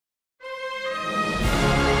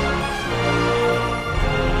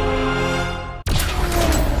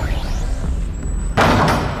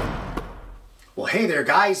Hey there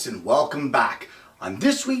guys, and welcome back. On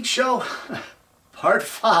this week's show, part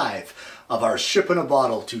 5 of our ship in a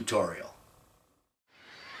bottle tutorial.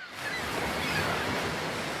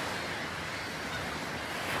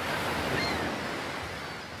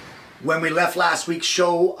 When we left last week's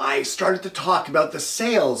show, I started to talk about the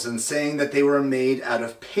sails and saying that they were made out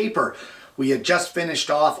of paper. We had just finished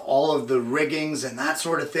off all of the riggings and that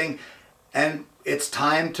sort of thing, and it's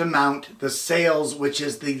time to mount the sails, which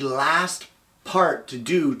is the last part to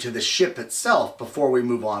do to the ship itself before we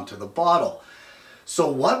move on to the bottle. So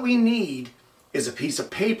what we need is a piece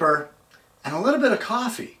of paper and a little bit of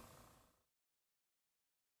coffee.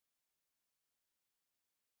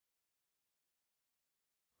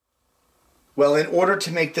 Well, in order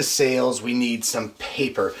to make the sails, we need some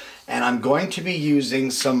paper, and I'm going to be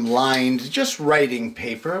using some lined, just writing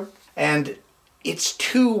paper, and it's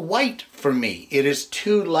too white for me. It is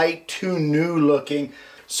too light, too new looking.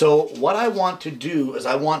 So what I want to do is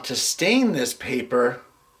I want to stain this paper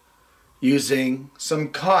using some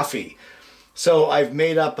coffee. So I've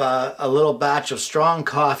made up a little batch of strong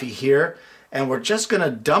coffee here, and we're just going to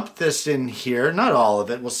dump this in here. Not all of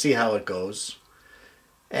it, we'll see how it goes.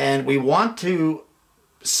 And we want to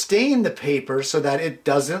stain the paper so that it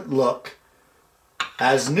doesn't look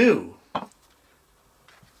as new.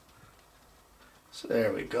 So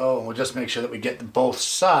there we go, and we'll just make sure that we get both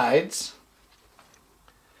sides.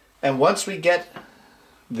 And once we get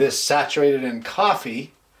this saturated in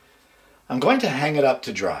coffee, I'm going to hang it up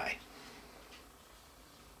to dry.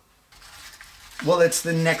 Well, it's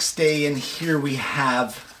the next day, and here we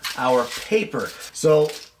have our paper.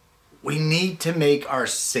 So we need to make our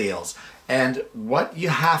sails. And what you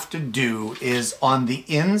have to do is on the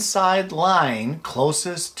inside line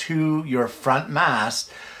closest to your front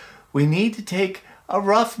mast, we need to take a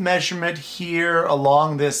rough measurement here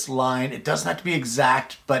along this line. It doesn't have to be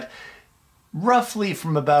exact, but roughly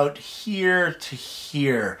from about here to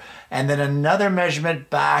here. And then another measurement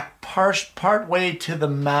back part way to the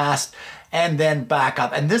mast and then back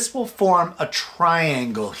up. And this will form a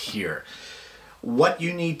triangle here. What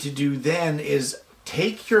you need to do then is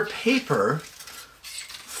take your paper,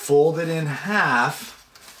 fold it in half,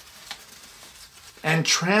 and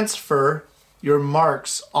transfer your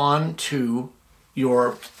marks onto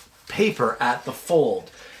your paper at the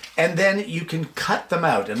fold. And then you can cut them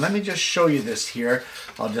out. And let me just show you this here.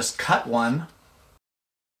 I'll just cut one.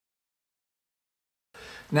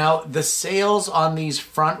 Now the sails on these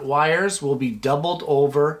front wires will be doubled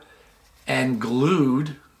over and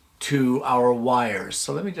glued to our wires.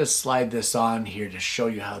 So let me just slide this on here to show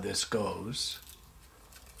you how this goes.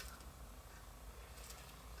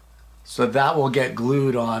 So that will get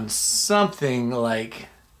glued on something like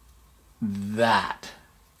that.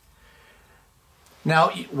 Now,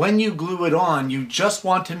 when you glue it on, you just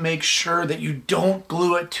want to make sure that you don't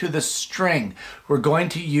glue it to the string. We're going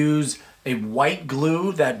to use a white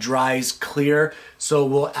glue that dries clear. So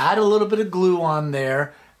we'll add a little bit of glue on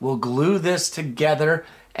there. We'll glue this together,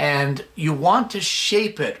 and you want to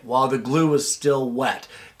shape it while the glue is still wet.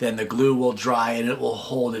 Then the glue will dry and it will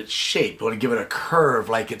hold its shape. You want to give it a curve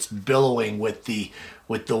like it's billowing with the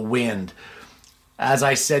wind. As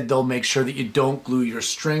I said though, make sure that you don't glue your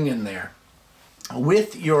string in there.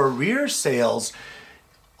 With your rear sails,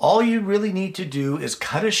 all you really need to do is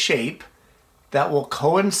cut a shape that will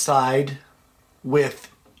coincide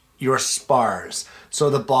with your spars.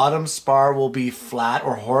 So the bottom spar will be flat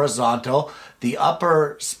or horizontal. The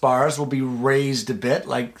upper spars will be raised a bit,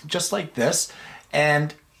 just like this.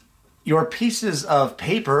 And your pieces of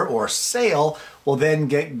paper or sail will then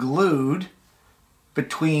get glued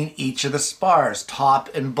between each of the spars, top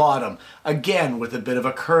and bottom. Again, with a bit of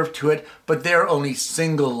a curve to it, but they're only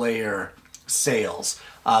single layer sails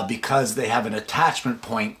because they have an attachment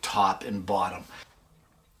point top and bottom.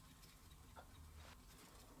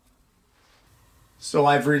 So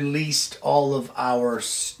I've released all of our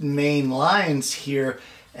main lines here,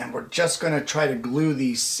 and we're just going to try to glue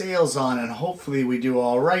these sails on, and hopefully we do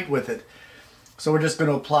all right with it. So we're just going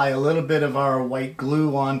to apply a little bit of our white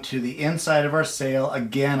glue onto the inside of our sail.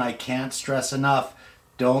 Again, I can't stress enough,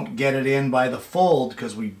 don't get it in by the fold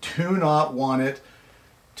because we do not want it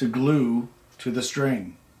to glue to the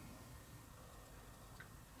string.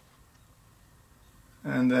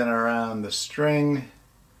 And then around the string.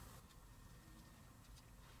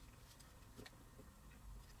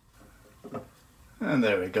 And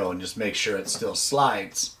there we go, and just make sure it still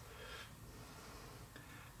slides.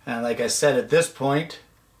 And like I said, at this point,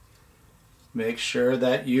 make sure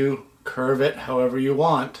that you curve it however you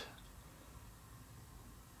want.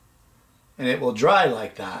 And it will dry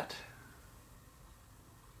like that.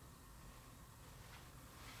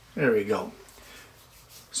 There we go.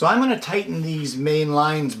 So I'm going to tighten these main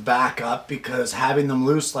lines back up because having them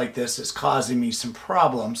loose like this is causing me some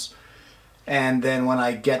problems. And then when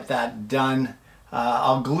I get that done,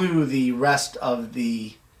 I'll glue the rest of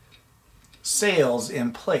the sails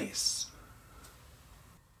in place.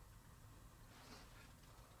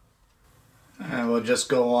 And we'll just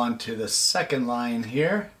go on to the second line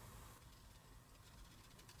here.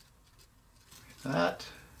 Like that.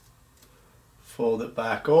 Fold it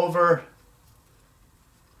back over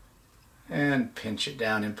and pinch it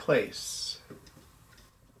down in place.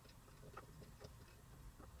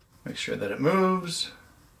 Make sure that it moves.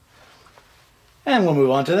 And we'll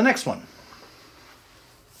move on to the next one.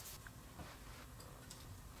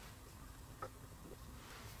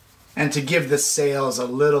 And to give the sails a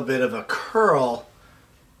little bit of a curl,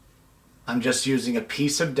 I'm just using a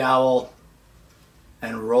piece of dowel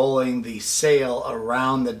and rolling the sail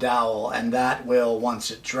around the dowel, and that will, once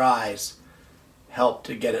it dries, help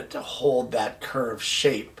to get it to hold that curved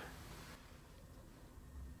shape.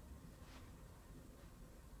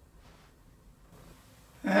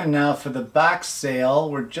 And now for the back sail,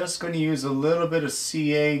 we're just going to use a little bit of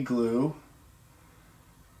CA glue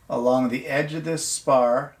along the edge of this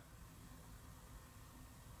spar,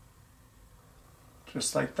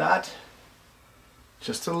 just like that.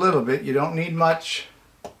 Just a little bit, you don't need much.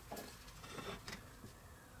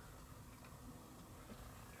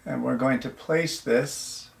 And we're going to place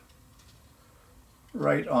this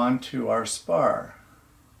right onto our spar.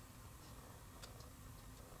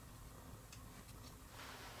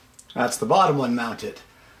 That's the bottom one mounted.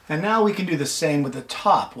 And now we can do the same with the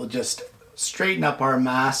top. We'll just straighten up our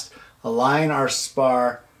mast, align our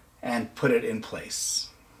spar, and put it in place.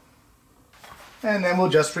 And then we'll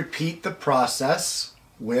just repeat the process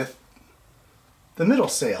with the middle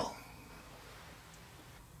sail.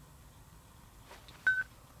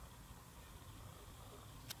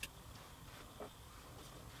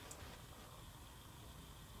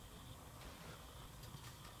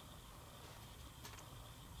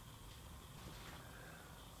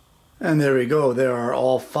 And there we go. There are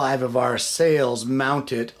all 5 of our sails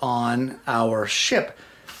mounted on our ship.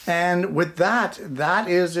 And with that, that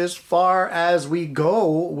is as far as we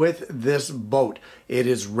go with this boat. It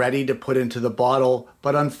is ready to put into the bottle,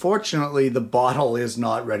 but unfortunately the bottle is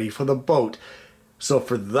not ready for the boat. So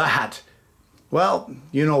for that, well,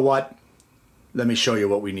 you know what? Let me show you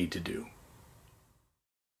what we need to do.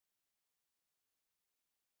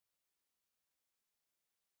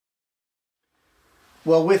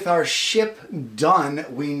 Well, with our ship done,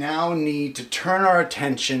 we now need to turn our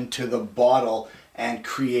attention to the bottle and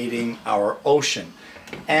creating our ocean.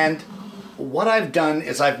 And what I've done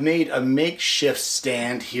is I've made a makeshift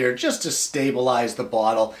stand here just to stabilize the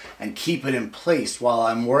bottle and keep it in place while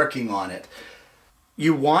I'm working on it.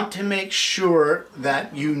 You want to make sure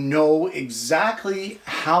that you know exactly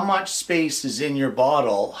how much space is in your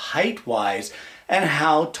bottle height-wise and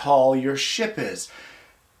how tall your ship is.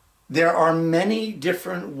 There are many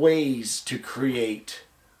different ways to create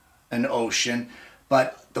an ocean,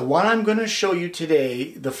 but the one I'm going to show you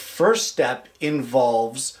today, the first step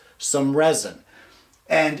involves some resin.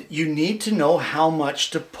 And you need to know how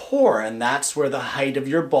much to pour, and that's where the height of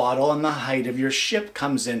your bottle and the height of your ship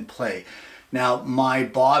comes in play. Now, my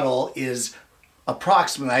bottle is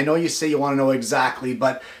approximately, I know you say you want to know exactly,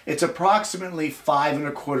 but it's approximately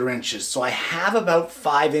 5¼ inches. So I have about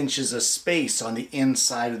 5 inches of space on the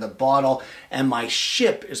inside of the bottle, and my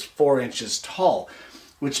ship is 4 inches tall,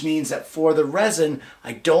 which means that for the resin,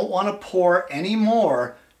 I don't want to pour any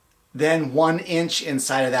more than 1 inch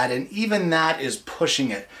inside of that, and even that is pushing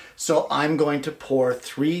it. So I'm going to pour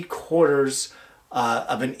 3/4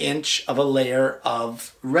 of an inch of a layer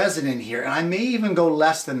of resin in here, and I may even go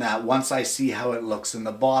less than that once I see how it looks in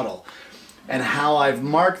the bottle. And how I've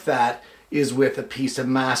marked that is with a piece of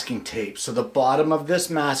masking tape. So the bottom of this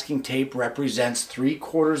masking tape represents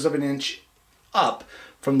 3/4 of an inch up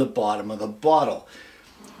from the bottom of the bottle.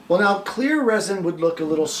 Well, now clear resin would look a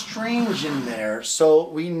little strange in there, so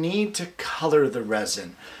we need to color the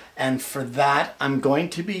resin. And for that, I'm going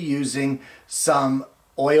to be using some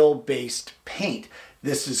oil-based paint.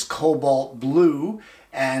 This is cobalt blue,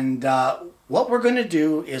 and what we're going to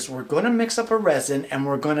do is we're going to mix up a resin and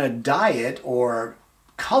we're going to dye it or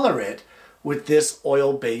color it with this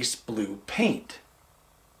oil-based blue paint.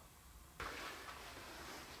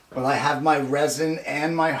 Well, I have my resin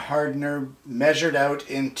and my hardener measured out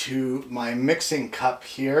into my mixing cup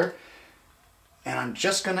here, and I'm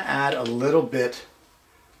just going to add a little bit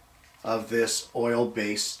of this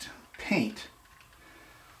oil-based paint.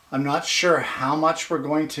 I'm not sure how much we're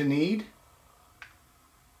going to need.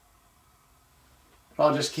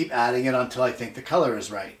 I'll just keep adding it until I think the color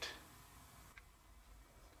is right.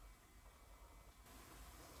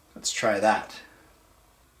 Let's try that.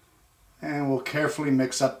 And we'll carefully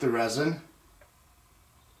mix up the resin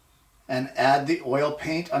and add the oil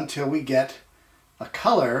paint until we get a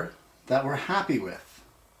color that we're happy with.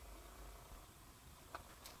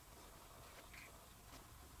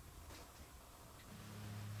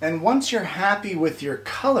 And once you're happy with your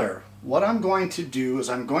color, what I'm going to do is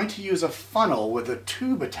I'm going to use a funnel with a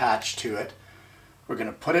tube attached to it. We're going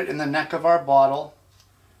to put it in the neck of our bottle,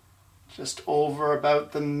 just over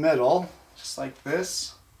about the middle, just like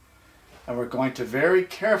this. And we're going to very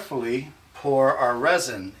carefully pour our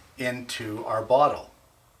resin into our bottle.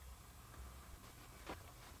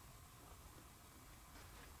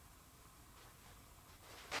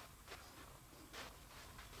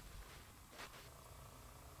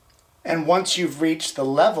 And once you've reached the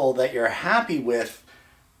level that you're happy with,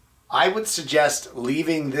 I would suggest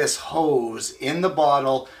leaving this hose in the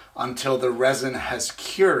bottle until the resin has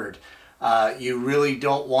cured. You really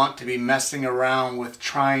don't want to be messing around with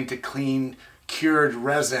trying to clean cured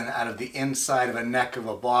resin out of the inside of a neck of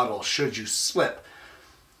a bottle should you slip.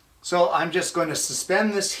 So I'm just going to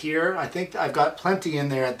suspend this here. I think I've got plenty in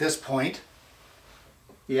there at this point.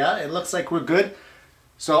 Yeah, it looks like we're good.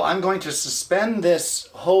 So I'm going to suspend this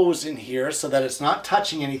hose in here so that it's not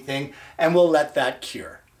touching anything, and we'll let that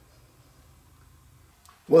cure.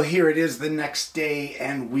 Well, here it is the next day,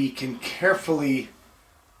 and we can carefully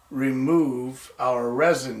remove our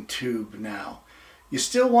resin tube now. You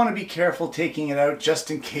still want to be careful taking it out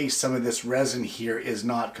just in case some of this resin here is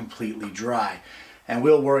not completely dry. And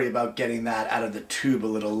we'll worry about getting that out of the tube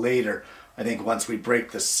a little later. I think once we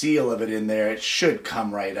break the seal of it in there, it should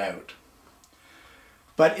come right out.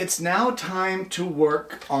 But it's now time to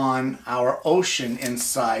work on our ocean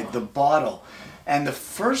inside the bottle. And the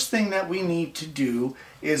first thing that we need to do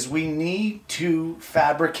is we need to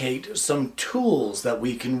fabricate some tools that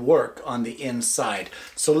we can work on the inside.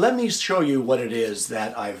 So let me show you what it is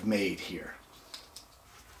that I've made here.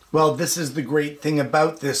 Well, this is the great thing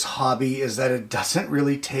about this hobby, is that it doesn't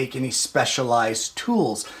really take any specialized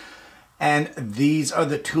tools. And these are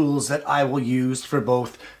the tools that I will use for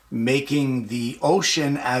both making the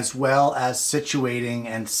ocean as well as situating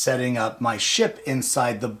and setting up my ship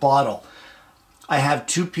inside the bottle. I have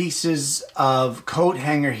 2 pieces of coat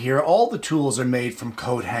hanger here. All the tools are made from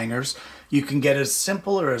coat hangers. You can get as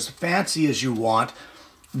simple or as fancy as you want.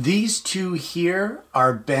 These 2 here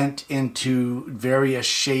are bent into various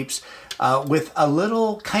shapes with a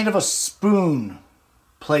little kind of a spoon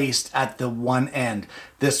placed at the one end.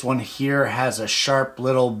 This one here has a sharp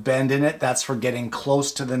little bend in it. That's for getting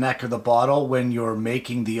close to the neck of the bottle when you're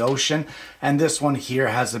making the ocean. And this one here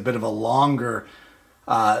has a bit of a longer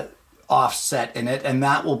offset in it, and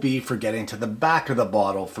that will be for getting to the back of the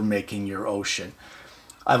bottle for making your ocean.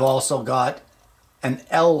 I've also got an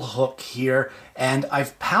L hook here, and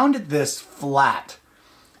I've pounded this flat,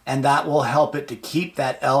 and that will help it to keep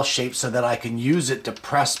that L shape so that I can use it to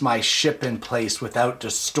press my ship in place without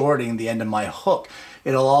distorting the end of my hook.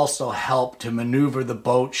 It'll also help to maneuver the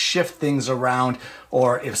boat, shift things around,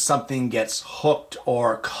 or if something gets hooked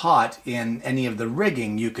or caught in any of the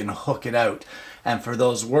rigging, you can hook it out. And for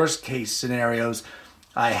those worst case scenarios,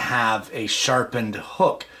 I have a sharpened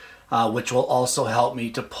hook, which will also help me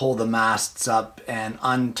to pull the masts up and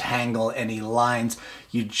untangle any lines.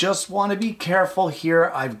 You just want to be careful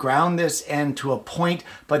here. I've ground this end to a point,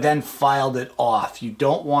 but then filed it off. You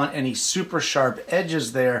don't want any super sharp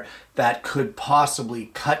edges there that could possibly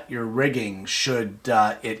cut your rigging should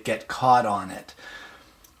it get caught on it.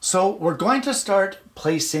 So we're going to start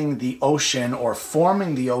placing the ocean or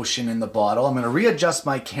forming the ocean in the bottle. I'm going to readjust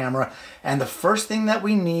my camera, and the first thing that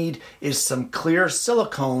we need is some clear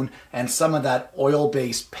silicone and some of that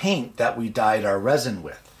oil-based paint that we dyed our resin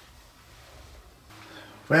with.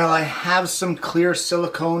 Well, I have some clear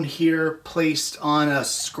silicone here placed on a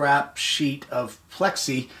scrap sheet of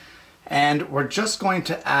plexi, and we're just going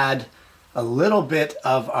to add a little bit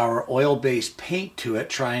of our oil-based paint to it,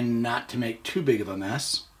 trying not to make too big of a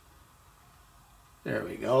mess. There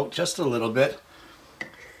we go, just a little bit.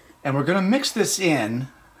 And we're going to mix this in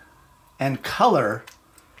and color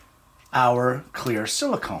our clear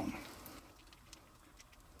silicone.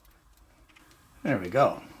 There we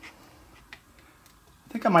go.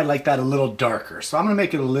 I think I might like that a little darker, so I'm going to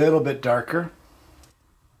make it a little bit darker.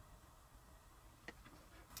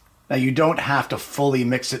 Now you don't have to fully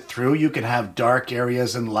mix it through. You can have dark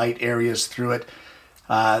areas and light areas through it.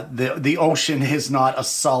 The ocean is not a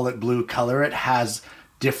solid blue color. It has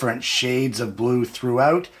different shades of blue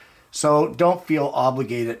throughout, so don't feel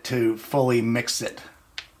obligated to fully mix it.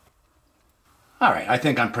 All right, I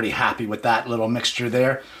think I'm pretty happy with that little mixture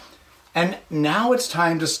there. And now it's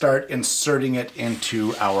time to start inserting it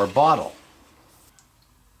into our bottle.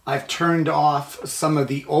 I've turned off some of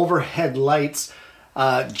the overhead lights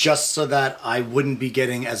just so that I wouldn't be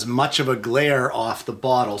getting as much of a glare off the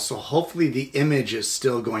bottle. So hopefully the image is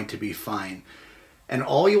still going to be fine. And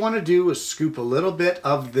all you want to do is scoop a little bit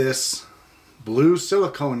of this blue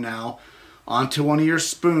silicone now onto one of your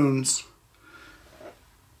spoons.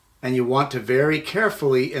 And you want to very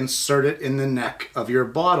carefully insert it in the neck of your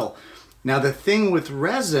bottle. Now the thing with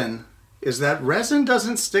resin is that resin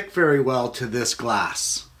doesn't stick very well to this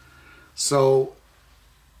glass. So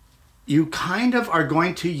you kind of are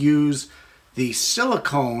going to use the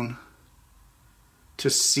silicone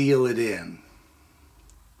to seal it in.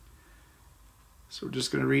 So we're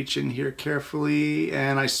just going to reach in here carefully,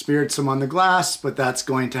 and I smeared some on the glass, but that's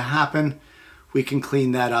going to happen. We can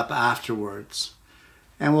clean that up afterwards.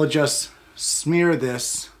 And we'll just smear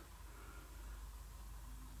this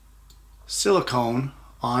silicone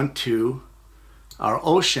onto our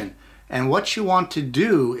ocean. And what you want to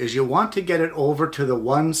do is you want to get it over to the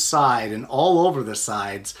one side and all over the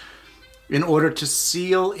sides in order to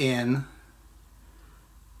seal in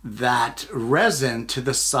that resin to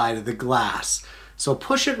the side of the glass. So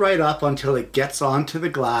push it right up until it gets onto the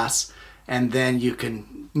glass, and then you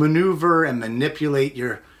can maneuver and manipulate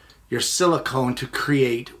your silicone to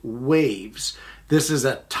create waves. This is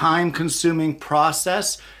a time-consuming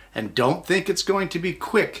process, and don't think it's going to be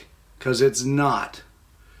quick, because it's not.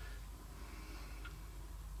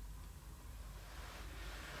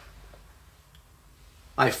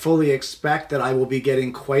 I fully expect that I will be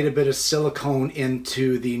getting quite a bit of silicone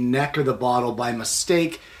into the neck of the bottle by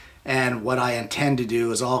mistake, and what I intend to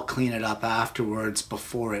do is I'll clean it up afterwards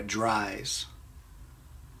before it dries.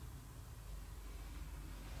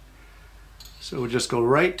 So we'll just go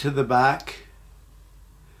right to the back,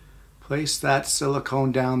 place that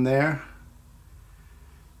silicone down there.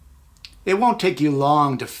 It won't take you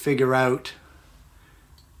long to figure out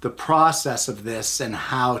the process of this and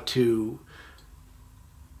how to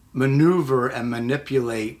maneuver and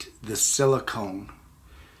manipulate the silicone.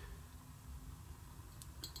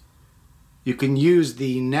 You can use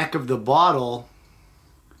the neck of the bottle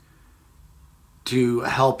to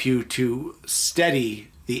help you to steady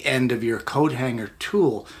the end of your coat hanger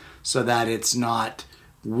tool so that it's not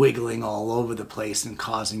wiggling all over the place and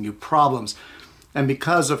causing you problems. And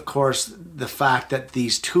because, of course, the fact that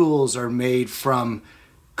these tools are made from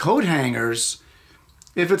coat hangers,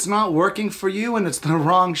 if it's not working for you and it's the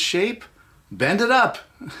wrong shape, bend it up.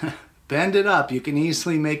 Bend it up. You can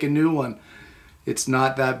easily make a new one. It's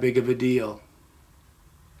not that big of a deal.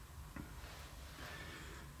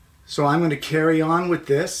 So I'm going to carry on with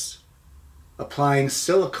this, applying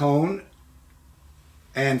silicone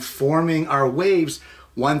and forming our waves.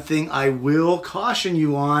 One thing I will caution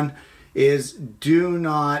you on is do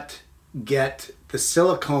not get the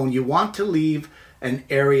silicone. You want to leave an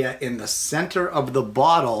area in the center of the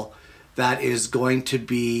bottle that is going to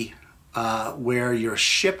be where your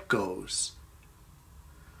ship goes.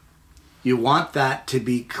 You want that to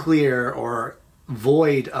be clear or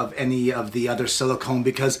void of any of the other silicone,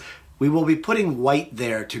 because we will be putting white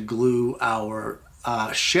there to glue our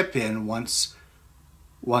ship in once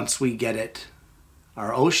we get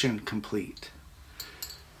our ocean complete.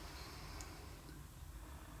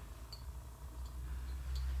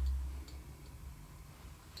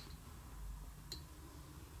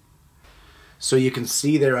 So you can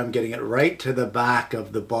see there I'm getting it right to the back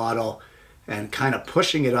of the bottle and kind of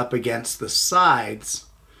pushing it up against the sides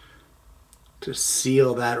to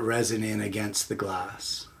seal that resin in against the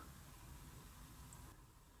glass.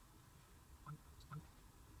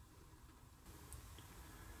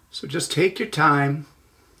 So just take your time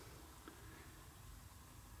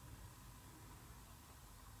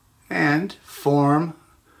and form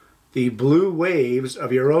the blue waves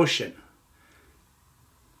of your ocean.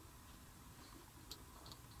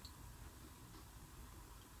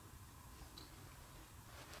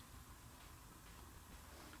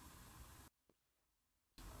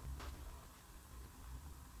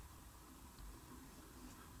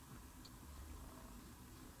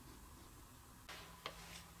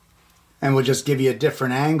 And we'll just give you a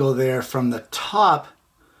different angle there from the top.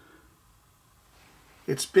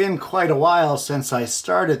 It's been quite a while since I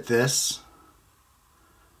started this.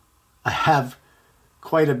 I have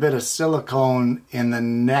quite a bit of silicone in the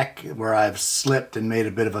neck where I've slipped and made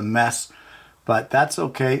a bit of a mess, but that's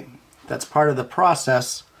okay. That's part of the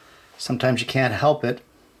process. Sometimes you can't help it.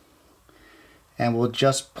 And we'll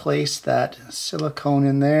just place that silicone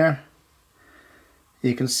in there.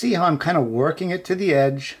 You can see how I'm kind of working it to the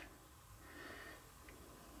edge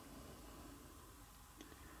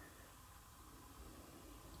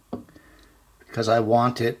because I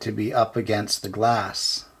want it to be up against the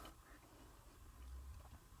glass.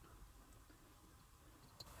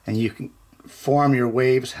 And you can form your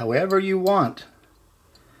waves however you want.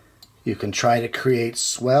 You can try to create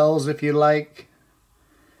swells if you like.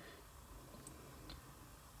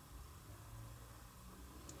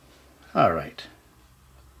 All right.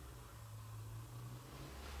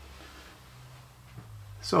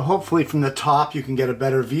 So hopefully from the top you can get a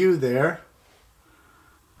better view there.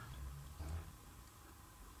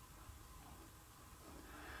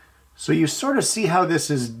 So you sort of see how this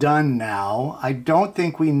is done now. I don't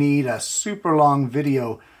think we need a super long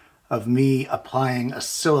video of me applying a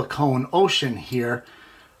silicone ocean here.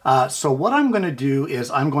 So what I'm going to do is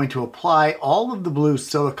I'm going to apply all of the blue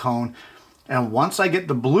silicone, and once I get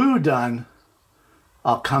the blue done,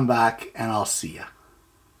 I'll come back and I'll see you.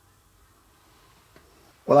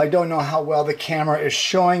 Well, I don't know how well the camera is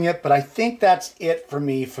showing it, but I think that's it for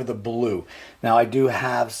me for the blue. Now I do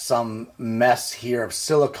have some mess here of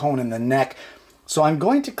silicone in the neck, so I'm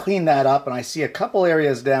going to clean that up, and I see a couple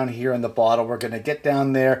areas down here in the bottle. We're going to get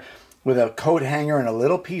down there with a coat hanger and a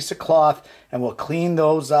little piece of cloth, and we'll clean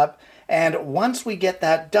those up. And once we get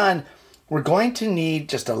that done, we're going to need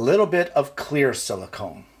just a little bit of clear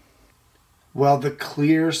silicone. Well, the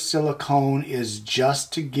clear silicone is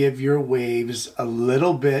just to give your waves a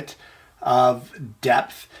little bit of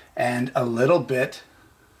depth and a little bit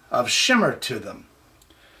of shimmer to them.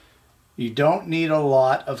 You don't need a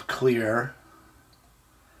lot of clear.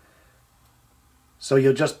 So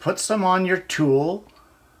you'll just put some on your tool,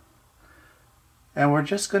 and we're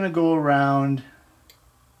just going to go around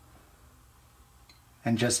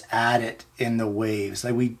and just add it in the waves.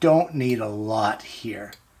 Like, we don't need a lot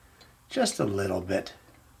here. Just a little bit.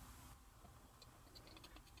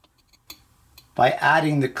 By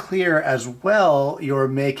adding the clear as well, you're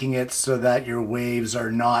making it so that your waves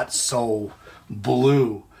are not so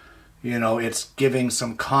blue. You know, it's giving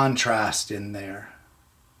some contrast in there.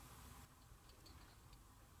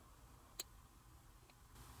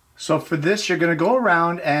 So for this, you're going to go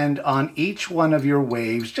around and on each one of your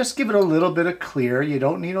waves, just give it a little bit of clear. You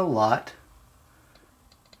don't need a lot.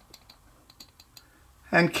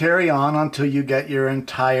 And carry on until you get your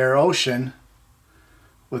entire ocean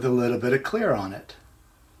with a little bit of clear on it.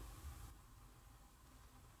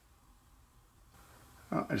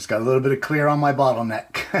 Oh, I just got a little bit of clear on my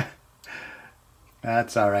bottleneck.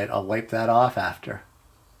 That's all right, I'll wipe that off after.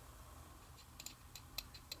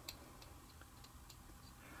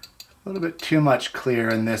 A little bit too much clear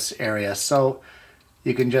in this area, so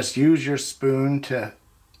you can just use your spoon to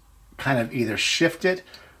kind of either shift it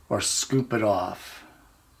or scoop it off.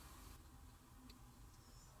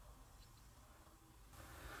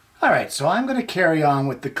 All right, so I'm going to carry on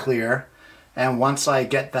with the clear, and once I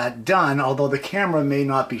get that done, although the camera may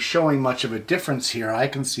not be showing much of a difference here, I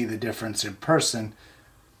can see the difference in person.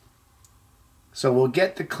 So we'll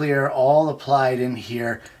get the clear all applied in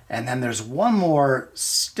here, and then there's one more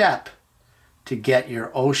step to get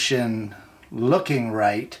your ocean looking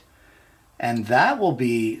right, and that will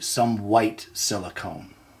be some white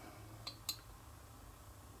silicone.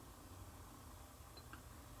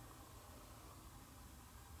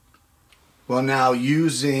 Well, now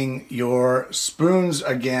using your spoons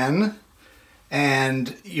again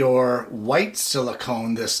and your white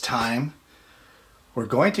silicone this time, we're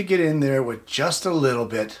going to get in there with just a little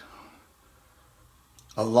bit,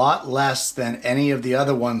 a lot less than any of the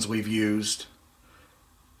other ones we've used.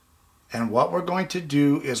 And what we're going to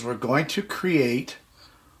do is we're going to create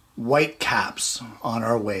white caps on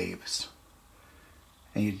our waves.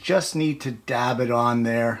 And you just need to dab it on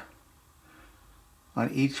there on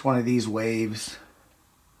each one of these waves.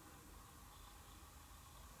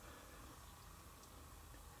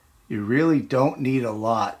 You really don't need a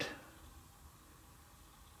lot.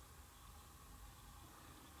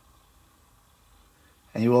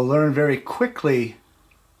 And you will learn very quickly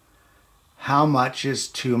how much is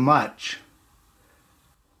too much.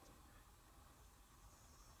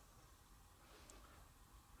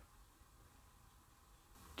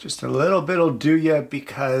 Just a little bit will do you,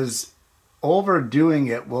 because overdoing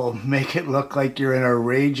it will make it look like you're in a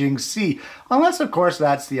raging sea. Unless, of course,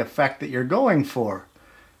 that's the effect that you're going for.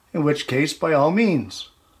 In which case, by all means,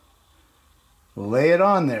 lay it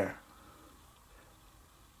on there.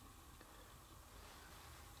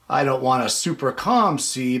 I don't want a super calm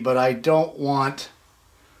sea, but I don't want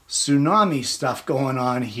tsunami stuff going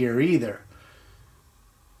on here either.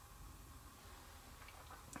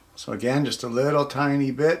 So again, just a little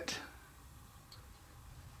tiny bit.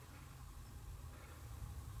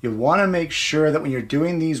 You want to make sure that when you're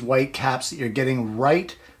doing these white caps that you're getting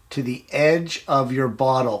right to the edge of your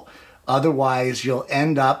bottle. Otherwise, you'll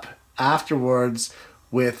end up afterwards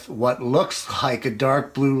with what looks like a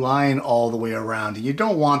dark blue line all the way around. And you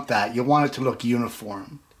don't want that. You want it to look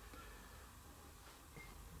uniform.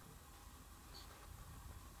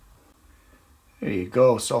 There you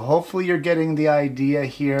go. So hopefully you're getting the idea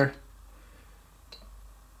here.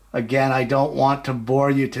 Again, I don't want to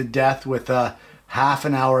bore you to death with a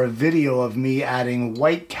half-an-hour video of me adding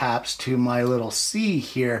white caps to my little C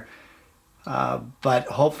here. But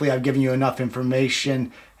hopefully I've given you enough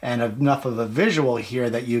information and enough of a visual here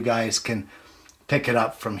that you guys can pick it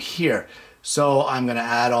up from here. So I'm going to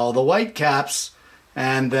add all the white caps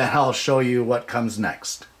and then I'll show you what comes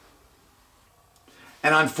next.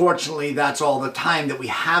 And unfortunately, that's all the time that we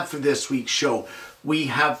have for this week's show. We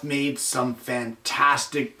have made some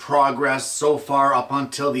fantastic progress so far up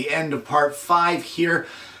until the end of part 5 here.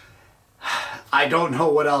 I don't know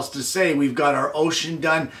what else to say. We've got our ocean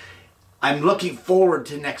done. I'm looking forward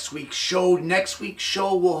to next week's show. Next week's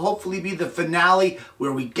show will hopefully be the finale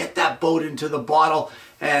where we get that boat into the bottle.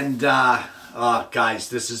 And guys,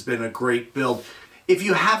 this has been a great build. If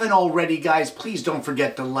you haven't already, guys, please don't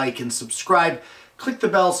forget to like and subscribe. Click the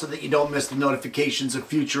bell so that you don't miss the notifications of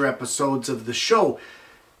future episodes of the show.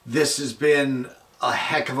 This has been a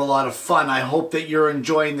heck of a lot of fun. I hope that you're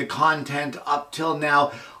enjoying the content up till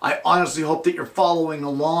now. I honestly hope that you're following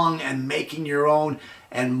along and making your own.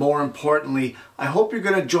 And more importantly, I hope you're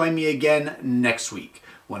going to join me again next week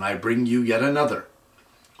when I bring you yet another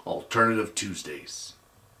Alternative Tuesdays.